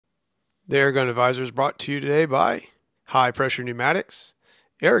The Airgun Advisor is brought to you today by High Pressure Pneumatics,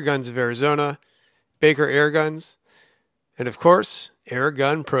 Airguns of Arizona, Baker Airguns, and of course,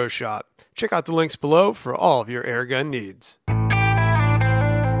 Airgun Pro Shop. Check out the links below for all of your airgun needs.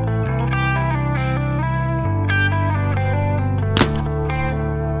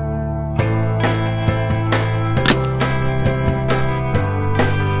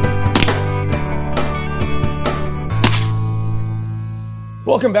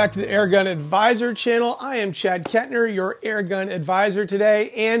 Welcome back to the Airgun Advisor channel. I am Chad Kettner, your Airgun Advisor today,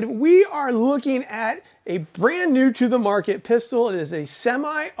 and we are looking at a brand new to the market pistol. It is a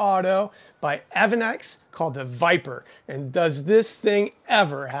semi-auto by Evanix called the Viper. And does this thing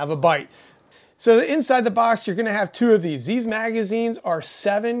ever have a bite? So inside the box, you're gonna have two of these. These magazines are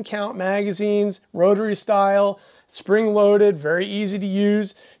 7-count magazines, rotary style, spring-loaded, very easy to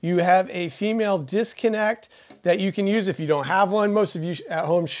use. You have a female disconnect that you can use if you don't have one. Most of you at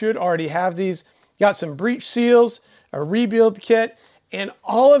home should already have these. Got some breech seals, a rebuild kit, and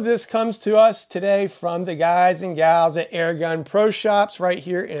all of this comes to us today from the guys and gals at Airgun Pro Shops right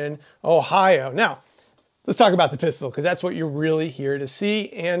here in Ohio. Now, let's talk about the pistol because that's what you're really here to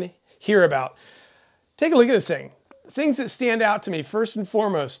see and hear about. Take a look at this thing. Things that stand out to me, first and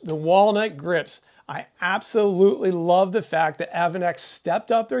foremost, the walnut grips. I absolutely love the fact that Evanix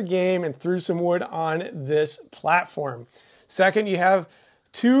stepped up their game and threw some wood on this platform. Second, you have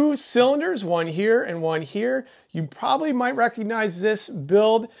two cylinders, one here and one here. You probably might recognize this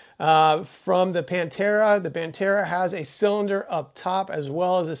build from the Pantera. The Pantera has a cylinder up top as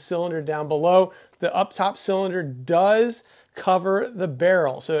well as a cylinder down below. The up top cylinder does cover the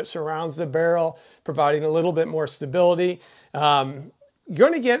barrel, so it surrounds the barrel, providing a little bit more stability. You're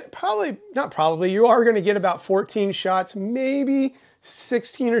going to get you are going to get about 14 shots, maybe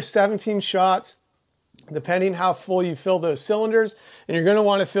 16 or 17 shots, depending how full you fill those cylinders. And you're going to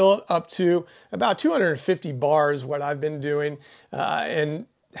want to fill it up to about 250 bars, what I've been doing, and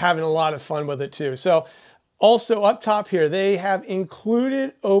having a lot of fun with it too. So also up top here, they have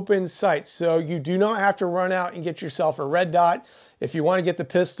included open sights. So you do not have to run out and get yourself a red dot. If you want to get the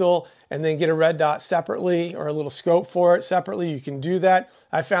pistol and then get a red dot separately or a little scope for it separately, you can do that.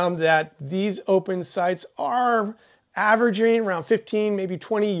 I found that these open sights are averaging around 15, maybe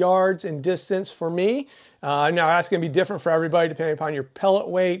 20 yards in distance for me. Now that's going to be different for everybody depending upon your pellet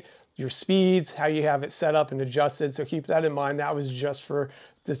weight, your speeds, how you have it set up and adjusted. So keep that in mind. That was just for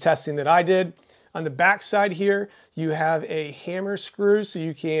the testing that I did. On the back side here, you have a hammer screw so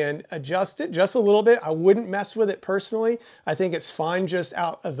you can adjust it just a little bit. I wouldn't mess with it personally. I think it's fine just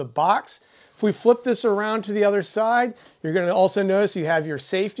out of the box. If we flip this around to the other side, you're going to also notice you have your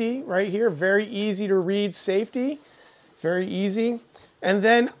safety right here. Very easy to read safety. Very easy. And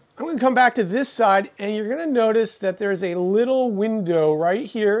then I'm going to come back to this side and you're going to notice that there's a little window right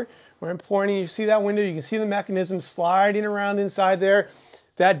here where I'm pointing. You see that window? You can see the mechanism sliding around inside there.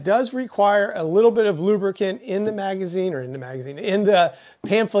 That does require a little bit of lubricant in the magazine, in the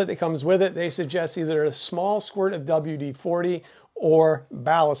pamphlet that comes with it. They suggest either a small squirt of WD-40 or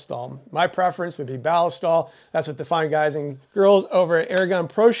Ballistol. My preference would be Ballistol. That's what the fine guys and girls over at Airgun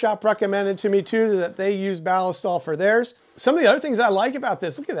Pro Shop recommended to me too, that they use Ballistol for theirs. Some of the other things I like about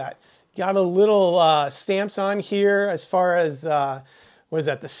this, look at that. Got a little stamps on here as far as, what is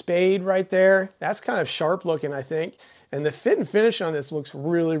that, the spade right there. That's kind of sharp looking, I think. And the fit and finish on this looks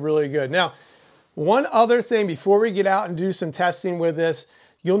really, really good. Now, one other thing before we get out and do some testing with this,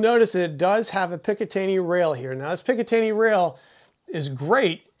 you'll notice that it does have a Picatinny rail here. Now, this Picatinny rail is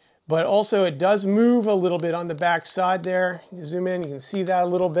great, but also it does move a little bit on the back side there. You zoom in, you can see that a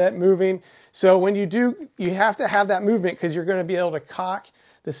little bit moving. So when you do, you have to have that movement because you're going to be able to cock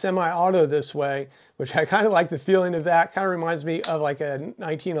the semi-auto this way, which I kind of like the feeling of that. Kind of reminds me of like a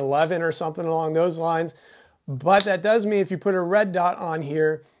 1911 or something along those lines. But that does mean if you put a red dot on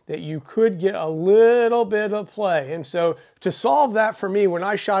here that you could get a little bit of play. And so to solve that for me, when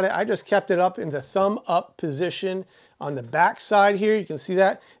I shot it, I just kept it up in the thumb up position on the back side here. You can see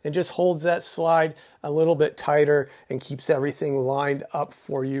that. It just holds that slide a little bit tighter and keeps everything lined up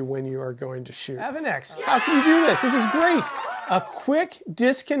for you when you are going to shoot. Evanix, how can you do this? This is great. A quick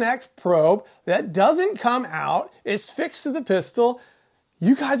disconnect probe that doesn't come out. It's fixed to the pistol.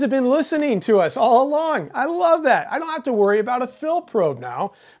 You guys have been listening to us all along. I love that. I don't have to worry about a fill probe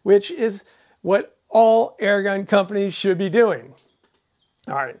now, which is what all airgun companies should be doing.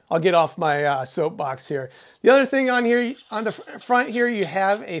 All right, I'll get off my soapbox here. The other thing on here, on the front here, you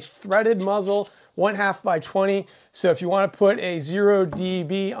have a threaded muzzle, 1/2 by 20. So if you want to put a 0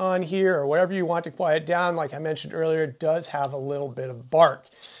 dB on here or whatever you want to quiet down, like I mentioned earlier, it does have a little bit of bark.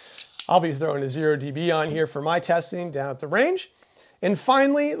 I'll be throwing a 0 dB on here for my testing down at the range. And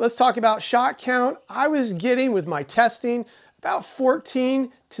finally, let's talk about shot count. I was getting with my testing about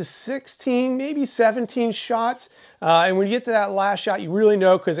 14 to 16, maybe 17 shots. And when you get to that last shot, you really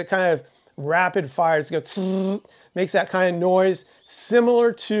know because it kind of rapid fires, it goes makes that kind of noise,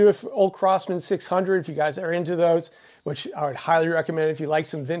 similar to old Crosman 600, if you guys are into those, which I would highly recommend if you like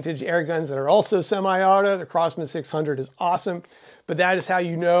some vintage air guns that are also semi-auto. The Crosman 600 is awesome, but that is how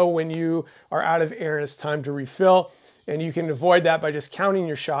you know when you are out of air and it's time to refill. And you can avoid that by just counting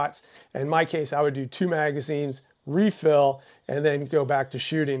your shots. In my case, I would do 2 magazines, refill, and then go back to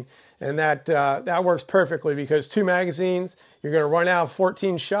shooting. And that works perfectly because 2 magazines, you're gonna run out of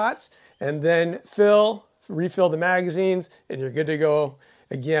 14 shots, and then refill the magazines, and you're good to go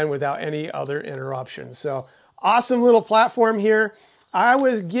again without any other interruptions. So awesome little platform here. I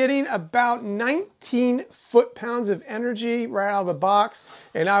was getting about 19 foot-pounds of energy right out of the box,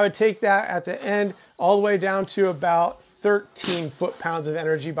 and I would take that at the end all the way down to about 13 foot-pounds of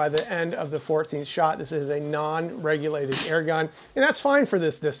energy by the end of the 14th shot. This is a non-regulated air gun, and that's fine for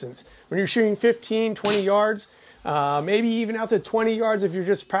this distance. When you're shooting 15, 20 yards, maybe even out to 20 yards if you're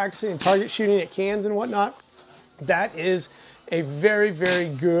just practicing target shooting at cans and whatnot, that is a very, very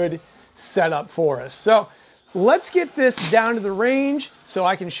good setup for us. So let's get this down to the range so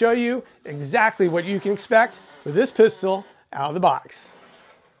I can show you exactly what you can expect with this pistol out of the box.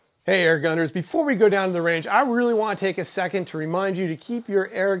 Hey air gunners, before we go down to the range, I really want to take a second to remind you to keep your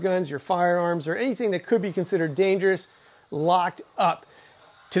air guns, your firearms, or anything that could be considered dangerous locked up.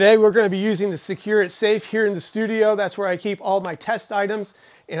 Today we're going to be using the Secure It Safe here in the studio. That's where I keep all my test items,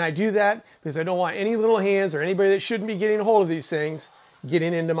 and I do that because I don't want any little hands or anybody that shouldn't be getting a hold of these things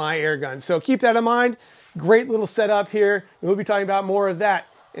getting into my air gun. So keep that in mind. Great little setup here. We'll be talking about more of that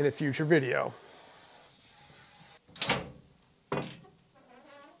in a future video.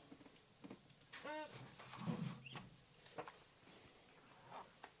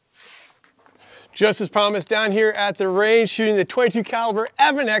 Just as promised, down here at the range, shooting the 22 caliber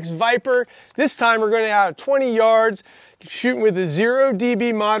Evanix Viper. This time we're going to have 20 yards, shooting with the 0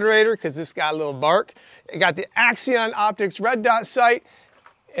 dB moderator because this got a little bark. I got the Axion Optics red dot sight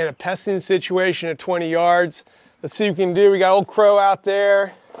and a pesting situation at 20 yards. Let's see what we can do. We got old crow out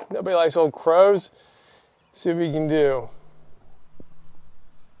there. Nobody likes old crows. Let's see what we can do.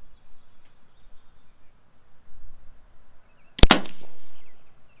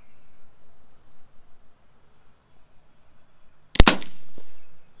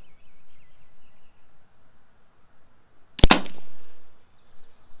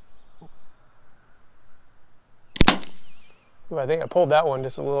 Ooh, I think I pulled that one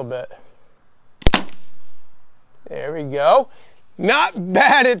just a little bit. There we go. Not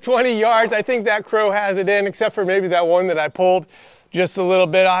bad at 20 yards. I think that crow has it in, except for maybe that one that I pulled just a little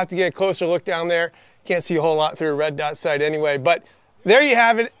bit. I'll have to get a closer look down there. Can't see a whole lot through a red dot sight anyway, but there you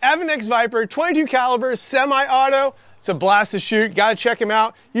have it. Evanix Viper, 22 caliber, semi-auto. It's a blast to shoot. Got to check them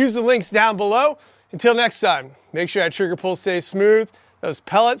out. Use the links down below. Until next time, make sure that trigger pull stays smooth, those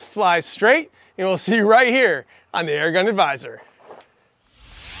pellets fly straight, and we'll see you right here on the Airgun Advisor.